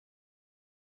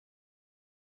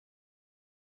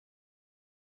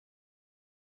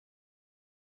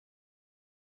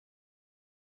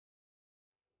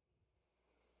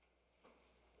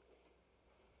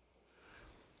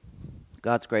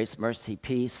God's grace, mercy,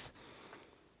 peace,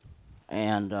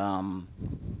 and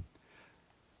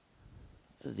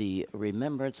the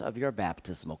remembrance of your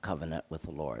baptismal covenant with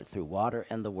the Lord. Through water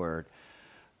and the Word,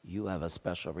 you have a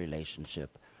special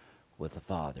relationship with the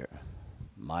Father.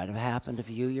 Might have happened a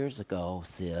few years ago,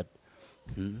 Sid,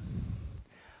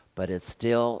 but it's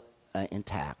still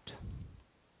intact.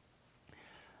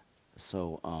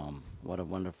 So what a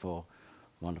wonderful,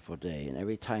 wonderful day. And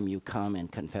every time you come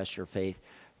and confess your faith,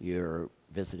 you're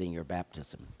visiting your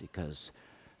baptism, because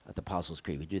at the Apostles'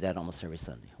 Creed, we do that almost every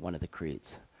Sunday, one of the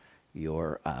creeds.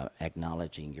 You're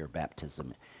acknowledging your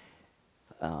baptism,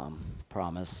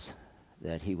 promise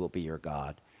that he will be your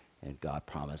God, and God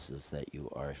promises that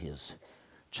you are his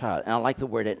child. And I like the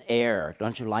word an heir.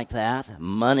 Don't you like that?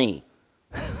 Money.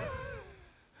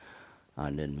 I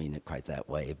didn't mean it quite that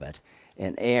way, but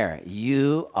an heir.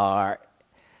 You are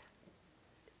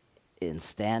in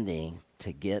standing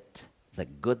to get the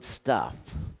good stuff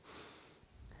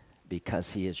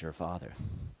because he is your Father.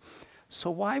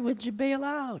 So why would you bail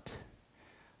out?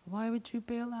 Why would you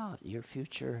bail out? Your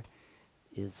future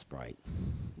is bright.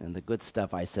 And the good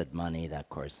stuff, I said money, that of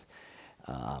course,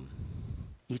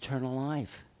 eternal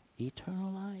life.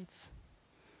 Eternal life.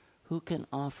 Who can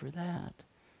offer that?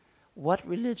 What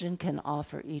religion can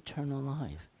offer eternal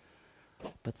life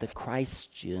but the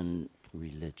Christian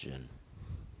religion?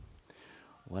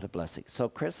 What a blessing. So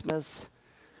Christmas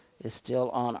is still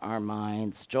on our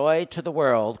minds. Joy to the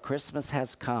world. Christmas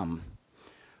has come.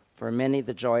 For many,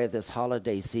 the joy of this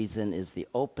holiday season is the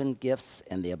open gifts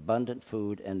and the abundant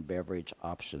food and beverage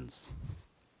options.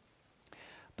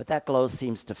 But that glow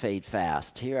seems to fade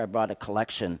fast. Here I brought a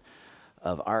collection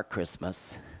of our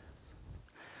Christmas.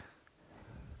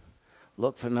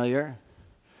 Look familiar?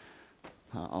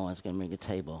 Uh-oh, I was going to bring a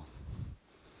table.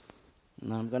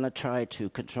 Now I'm going to try to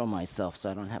control myself so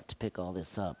I don't have to pick all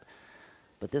this up.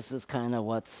 But this is kind of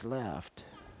what's left.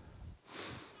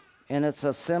 And it's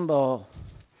a symbol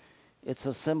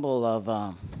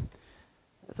of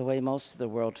the way most of the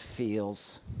world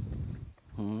feels.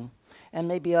 And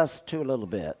maybe us too a little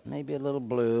bit. Maybe a little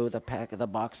blue, the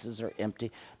boxes are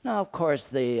empty. Now, of course,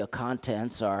 the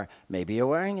contents are, maybe you're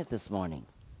wearing it this morning.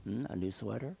 A new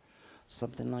sweater,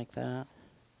 something like that.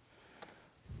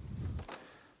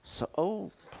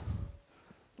 So,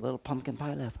 little pumpkin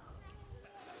pie left.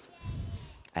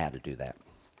 I had to do that.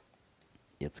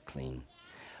 It's clean.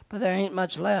 But there ain't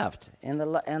much left. And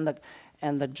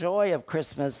the joy of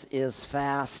Christmas is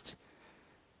fast,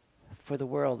 for the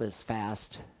world is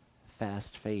fast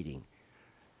fading.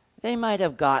 They might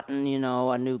have gotten,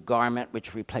 a new garment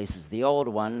which replaces the old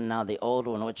one. Now the old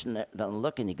one, which doesn't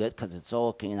look any good because it's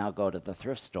old, can now go to the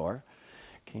thrift store.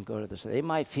 They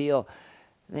might feel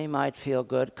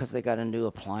good because they got a new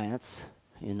appliance,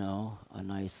 a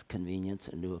nice convenience,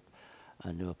 a new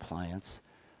appliance.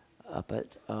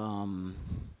 But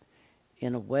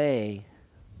in a way,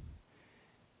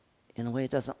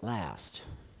 it doesn't last.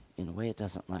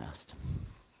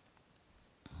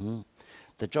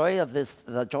 The joy of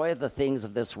the things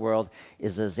of this world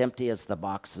is as empty as the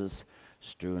boxes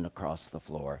strewn across the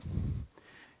floor,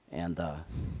 and the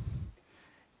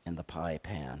pie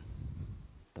pan.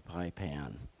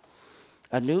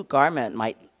 A new garment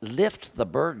might lift the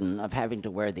burden of having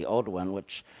to wear the old one,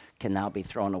 which can now be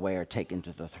thrown away or taken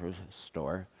to the thrift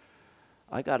store.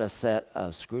 I got a set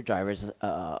of screwdrivers,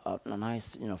 a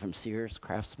nice, from Sears,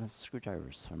 Craftsman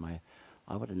screwdrivers for my.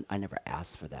 I never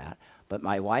asked for that, but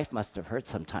my wife must have heard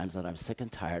sometimes that I'm sick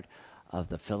and tired of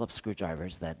the Phillips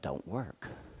screwdrivers that don't work.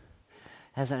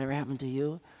 Has that ever happened to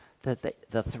you? That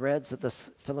the threads of the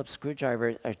Phillips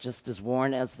screwdriver are just as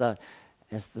worn as the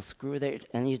screw there,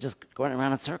 and you're just going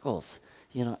around in circles,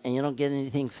 and you don't get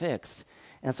anything fixed.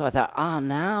 And so I thought,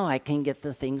 now I can get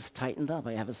the things tightened up.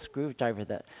 I have a screwdriver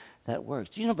that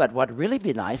works. But what would really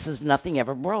be nice is nothing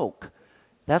ever broke.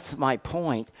 That's my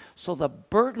point. So the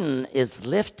burden is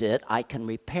lifted. I can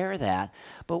repair that.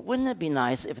 But wouldn't it be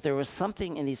nice if there was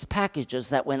something in these packages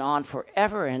that went on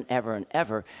forever and ever and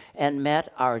ever and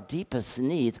met our deepest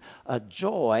needs, a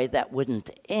joy that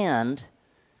wouldn't end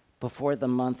before the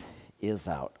month is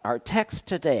out? Our text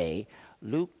today,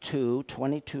 Luke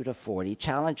 2:22-40,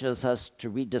 challenges us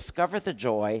to rediscover the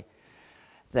joy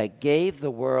that gave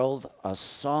the world a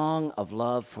song of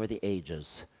love for the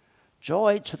ages.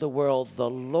 Joy to the world, the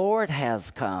Lord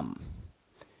has come.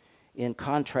 In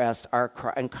contrast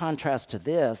to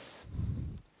this,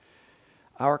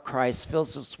 our Christ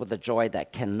fills us with a joy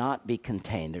that cannot be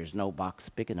contained. There's no box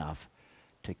big enough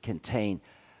to contain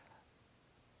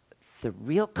the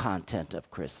real content of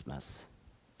Christmas,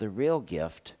 the real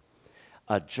gift,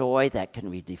 a joy that can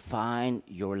redefine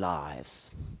your lives.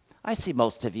 I see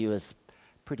most of you as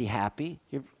pretty happy.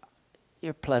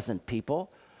 You're pleasant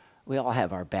people. We all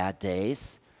have our bad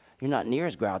days. You're not near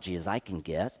as grouchy as I can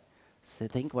get. So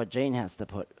think what Jane has to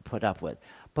put up with.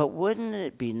 But wouldn't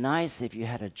it be nice if you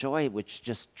had a joy which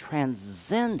just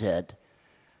transcended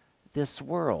this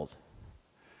world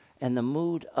and the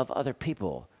mood of other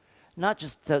people? Not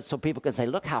just so people can say,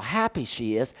 look how happy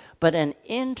she is, but an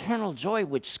internal joy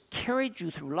which carried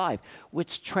you through life,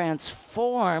 which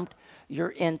transformed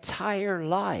your entire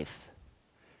life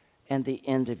and the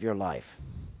end of your life.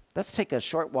 Let's take a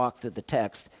short walk through the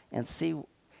text and see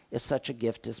if such a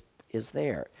gift is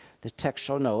there. The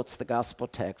textual notes, the gospel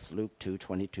text, Luke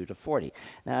 2:22-40.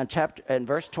 Now in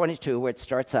verse 22, where it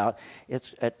starts out,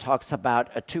 it talks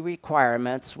about 2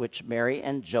 requirements which Mary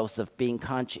and Joseph, being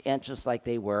conscientious like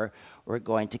they were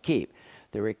going to keep.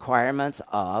 The requirements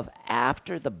of,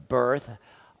 after the birth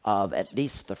of at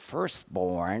least the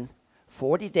firstborn,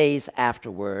 40 days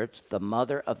afterwards, the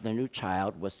mother of the new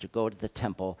child was to go to the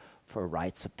temple for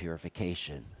rites of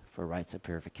purification,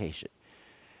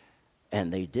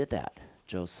 And they did that.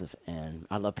 Joseph, and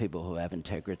I love people who have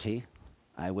integrity.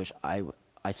 I wish I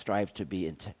strive to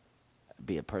be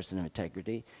a person of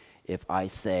integrity. If I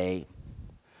say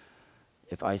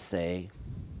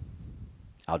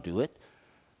I'll do it,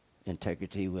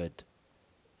 integrity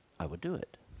I would do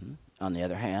it. On the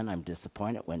other hand, I'm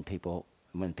disappointed when people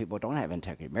don't have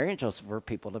integrity. Mary and Joseph were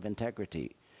people of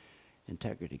integrity.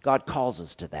 God calls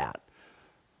us to that.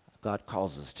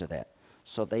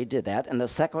 So they did that. And the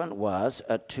second one was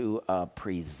to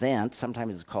present,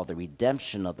 sometimes it's called the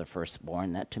redemption of the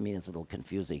firstborn. That to me is a little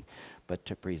confusing. But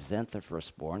to present the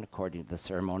firstborn according to the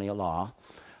ceremonial law,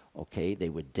 okay, they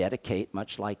would dedicate,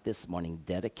 much like this morning,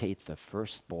 dedicate the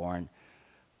firstborn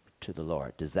to the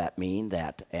Lord. Does that mean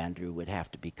that Andrew would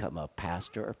have to become a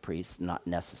pastor or priest? Not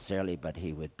necessarily, but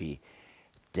he would be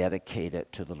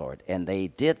dedicated to the Lord. And they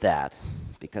did that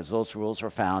because those rules were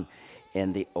found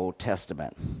in the Old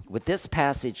Testament. With this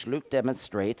passage, Luke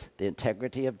demonstrates the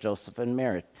integrity of Joseph and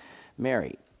Mary,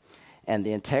 and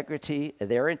their integrity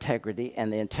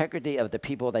and the integrity of the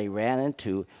people they ran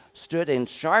into stood in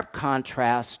sharp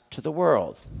contrast to the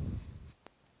world,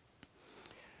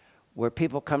 where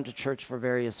people come to church for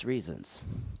various reasons,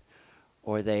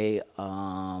 or they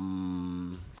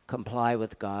comply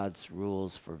with God's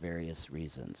rules for various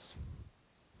reasons.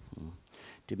 Do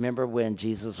you remember when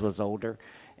Jesus was older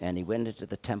and he went into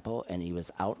the temple and he was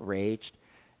outraged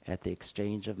at the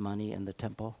exchange of money in the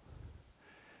temple?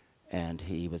 And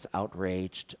he was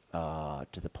outraged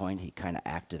to the point he kind of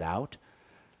acted out.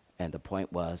 And the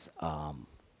point was the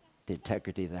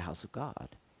integrity of the house of God.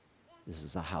 This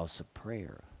is a house of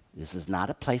prayer. This is not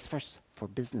a place for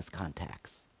business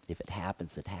contacts. If it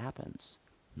happens, it happens.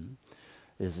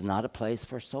 This is not a place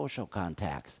for social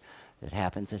contacts. It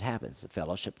happens, it happens. The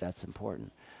fellowship, that's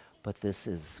important. But this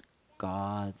is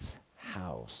God's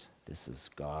house. This is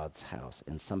God's house.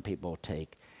 And some people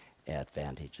take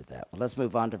advantage of that. Well, let's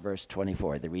move on to verse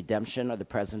 24. The redemption or the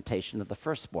presentation of the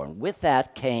firstborn. With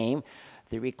that came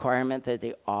the requirement that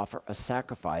they offer a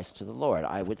sacrifice to the Lord.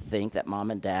 I would think that mom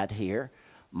and dad here,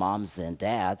 moms and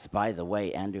dads, by the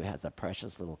way, Andrew has a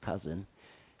precious little cousin.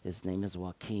 His name is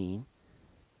Joaquin.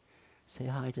 Say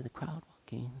hi to the crowd,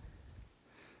 Joaquin.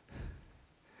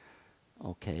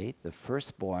 Okay, the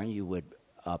firstborn you would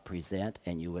present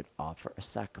and you would offer a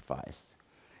sacrifice.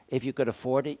 If you could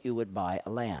afford it, you would buy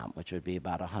a lamb, which would be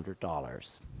about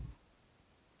 $100.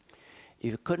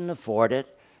 If you couldn't afford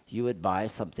it, you would buy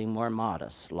something more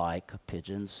modest, like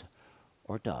pigeons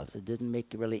or doves. It didn't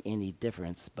make really any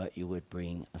difference, but you would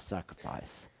bring a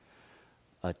sacrifice.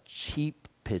 A cheap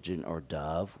pigeon or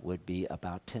dove would be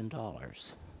about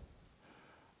 $10.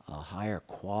 A higher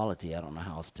quality, I don't know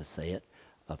how else to say it,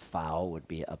 a fowl would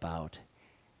be about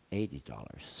 $80.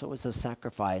 So it's a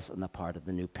sacrifice on the part of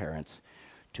the new parents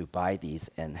to buy these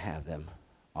and have them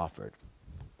offered.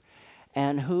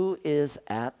 And who is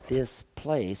at this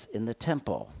place in the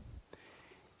temple?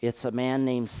 It's a man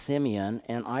named Simeon,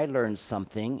 and I learned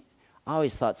something. I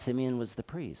always thought Simeon was the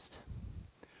priest.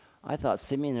 I thought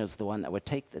Simeon was the one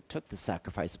that took the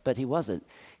sacrifice, but he wasn't.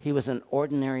 He was an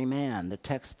ordinary man. The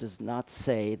text does not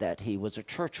say that he was a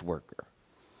church worker,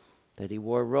 that he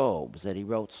wore robes, that he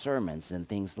wrote sermons and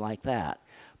things like that.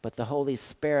 But the Holy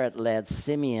Spirit led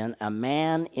Simeon, a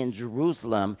man in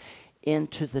Jerusalem,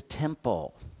 into the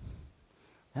temple.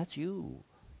 That's you.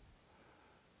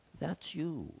 That's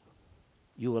you.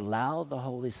 You allow the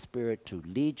Holy Spirit to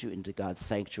lead you into God's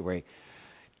sanctuary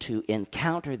to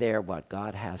encounter there what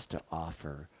God has to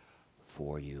offer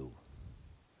for you.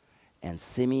 And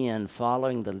Simeon,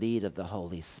 following the lead of the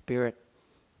Holy Spirit,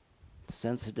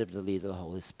 sensitive to the lead of the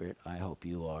Holy Spirit, I hope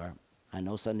you are. I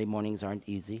know Sunday mornings aren't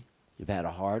easy. You've had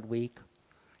a hard week.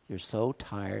 You're so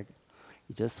tired.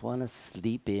 You just want to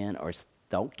sleep in or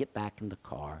don't get back in the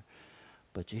car.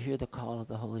 But you hear the call of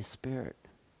the Holy Spirit.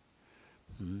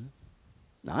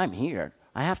 Now, I'm here.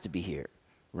 I have to be here,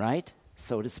 right?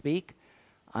 So to speak.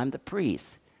 I'm the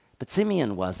priest. But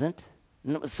Simeon wasn't.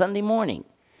 And it was Sunday morning.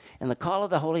 And the call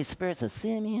of the Holy Spirit says,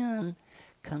 Simeon,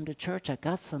 come to church. I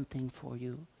got something for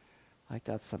you. I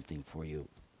got something for you.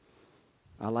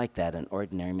 I like that, an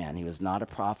ordinary man. He was not a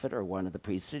prophet or one of the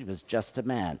priesthood. He was just a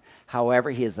man. However,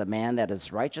 he is a man that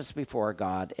is righteous before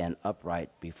God and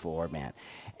upright before man.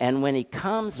 And when he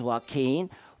comes, Joaquin,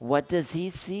 what does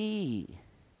he see?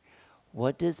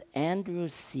 What does Andrew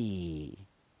see?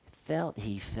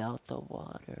 He felt the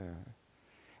water.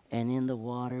 And in the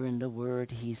water and the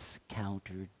word, he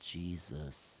encountered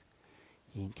Jesus.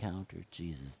 He encountered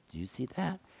Jesus. Do you see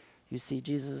that? You see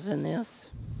Jesus in this?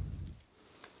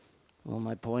 Well,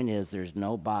 my point is there's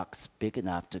no box big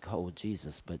enough to hold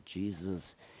Jesus, but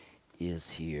Jesus is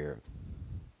here.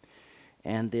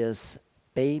 And this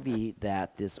baby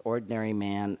that this ordinary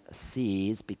man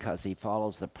sees because he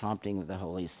follows the prompting of the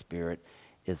Holy Spirit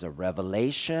is a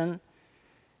revelation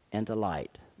and a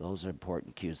light. Those are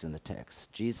important cues in the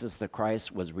text. Jesus the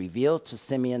Christ was revealed to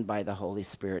Simeon by the Holy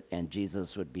Spirit, and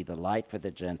Jesus would be the light for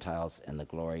the Gentiles and the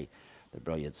glory, the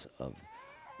brilliance of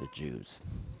the Jews.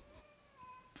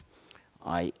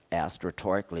 I asked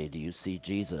rhetorically, do you see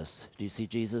Jesus? Do you see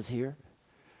Jesus here?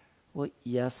 Well,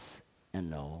 yes and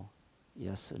no.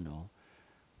 Yes and no.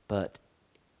 But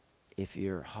if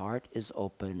your heart is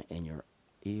open and your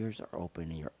ears are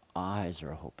open and your eyes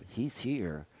are open, he's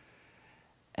here.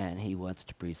 And he wants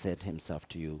to present himself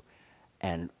to you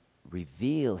and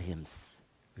reveal himself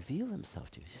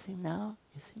to you. You see him now?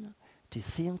 You see him now? Do you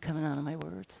see him coming out of my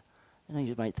words? I know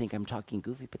you might think I'm talking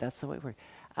goofy, but that's the way it works.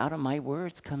 Out of my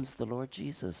words comes the Lord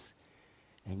Jesus.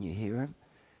 And you hear him,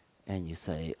 and you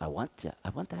say, I want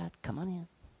that. Come on in.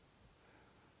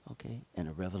 Okay? And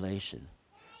a revelation.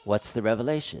 What's the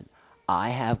revelation?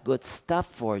 I have good stuff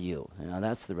for you.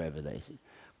 That's the revelation.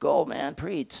 Go, man,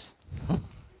 preach.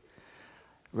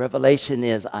 Revelation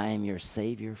is, I am your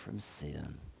Savior from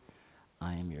sin.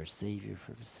 I am your Savior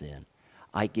from sin.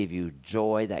 I give you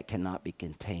joy that cannot be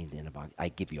contained in a box. I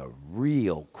give you a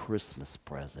real Christmas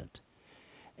present.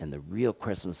 And the real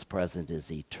Christmas present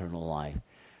is eternal life,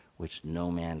 which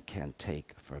no man can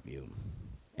take from you.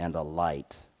 And a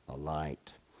light,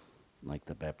 like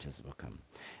the baptism will come.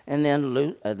 And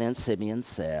then Simeon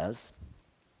says,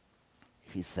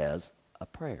 a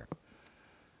prayer.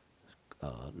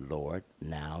 Lord,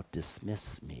 now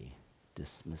dismiss me.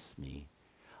 Dismiss me.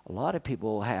 A lot of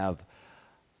people have,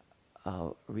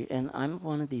 and I'm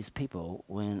one of these people,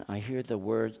 when I hear the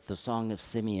words, the song of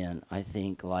Simeon, I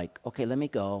think like, okay, let me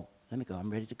go, I'm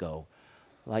ready to go.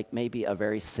 Like maybe a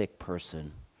very sick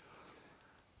person.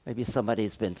 Maybe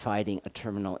somebody's been fighting a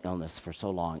terminal illness for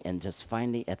so long, and just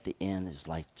finally at the end is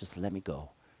like, just let me go.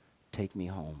 Take me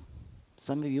home.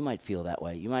 Some of you might feel that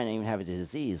way. You might not even have a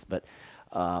disease, but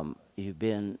you've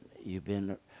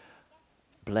been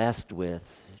blessed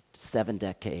with 7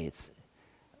 decades.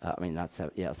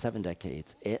 7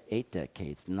 decades, 8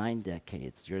 decades, 9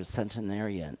 decades. You're a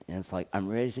centenarian, and it's like, I'm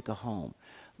ready to go home.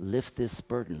 Lift this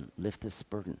burden, lift this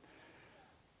burden.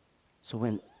 So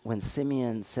when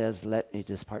Simeon says, let me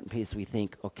depart in peace, we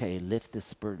think, okay, lift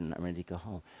this burden, I'm ready to go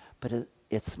home. But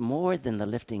it's more than the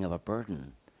lifting of a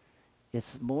burden.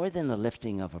 It's more than the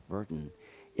lifting of a burden.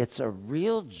 It's a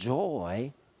real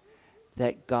joy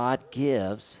that God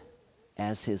gives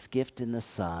as his gift in the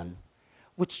Son,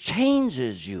 which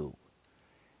changes you.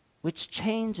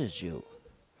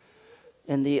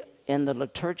 In the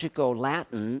liturgical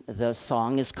Latin, the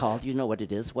song is called, you know what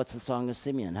it is. What's the song of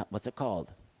Simeon? What's it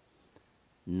called?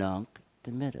 Nunc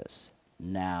dimittis.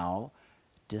 Now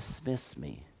dismiss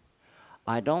me.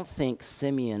 I don't think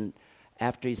Simeon,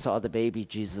 after he saw the baby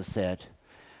Jesus, said,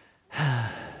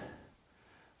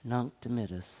 Nunc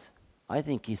dimittis. I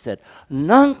think he said,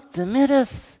 Nunc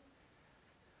dimittis.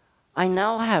 I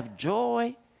now have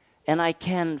joy, and I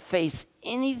can face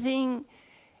anything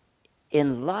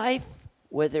in life,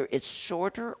 whether it's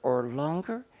shorter or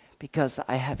longer, because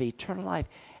I have eternal life.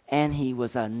 And he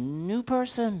was a new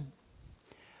person.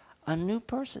 A new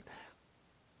person.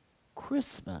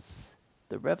 Christmas,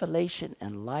 the revelation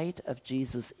and light of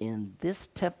Jesus in this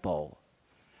temple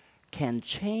can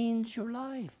change your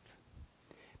life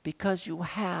because you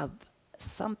have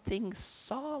something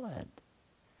solid.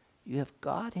 You have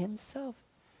God himself,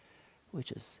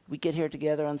 which is, we get here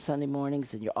together on Sunday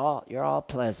mornings and you're all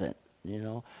pleasant,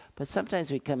 But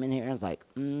sometimes we come in here and it's like,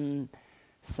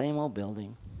 same old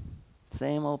building,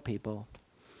 same old people,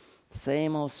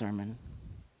 same old sermon.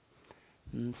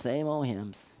 Same old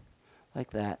hymns,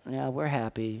 like that. Yeah, we're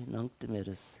happy, nunc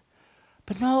dimittis.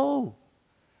 But no,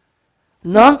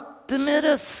 nunc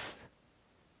dimittis.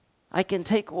 I can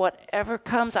take whatever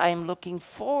comes. I am looking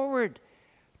forward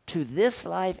to this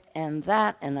life and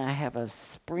that, and I have a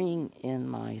spring in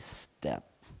my step.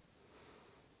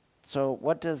 So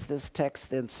what does this text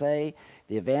then say?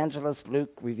 The evangelist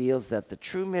Luke reveals the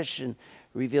true mission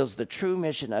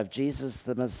of Jesus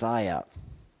the Messiah.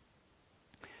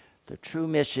 The true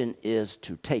mission is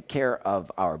to take care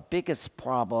of our biggest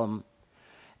problem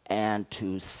and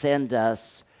to send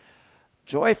us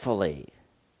joyfully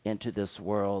into this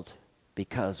world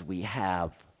because we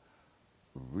have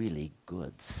really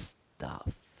good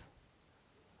stuff.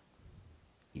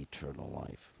 Eternal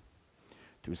life.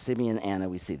 Through Simeon and Anna,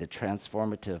 we see the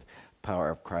transformative power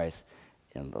of Christ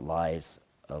in the lives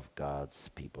of God's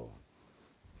people.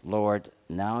 Lord,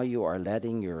 now you are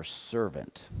letting your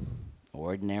servant,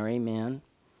 ordinary man,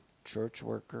 church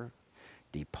worker,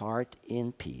 depart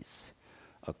in peace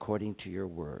according to your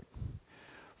word.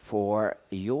 For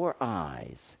your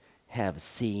eyes have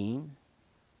seen,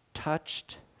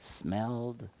 touched,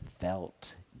 smelled,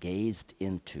 felt, gazed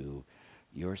into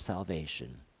your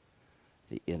salvation,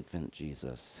 the infant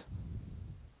Jesus.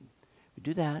 We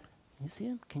do that. You see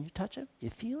him? Can you touch him? You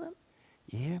feel him?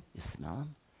 You hear him? You smell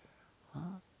him?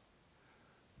 Huh?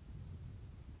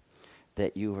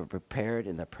 That you have prepared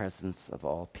in the presence of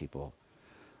all people,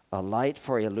 a light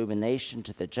for illumination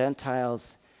to the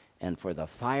Gentiles and for the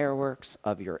fireworks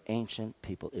of your ancient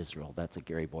people Israel. That's a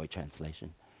Gary Boye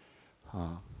translation.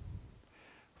 For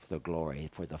the glory,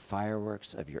 for the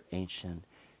fireworks of your ancient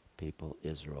people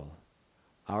Israel.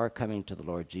 Our coming to the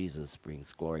Lord Jesus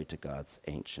brings glory to God's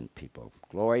ancient people.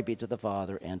 Glory be to the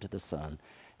Father, and to the Son,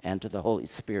 and to the Holy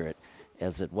Spirit,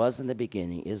 as it was in the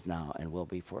beginning, is now, and will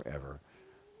be forever.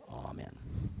 Amen.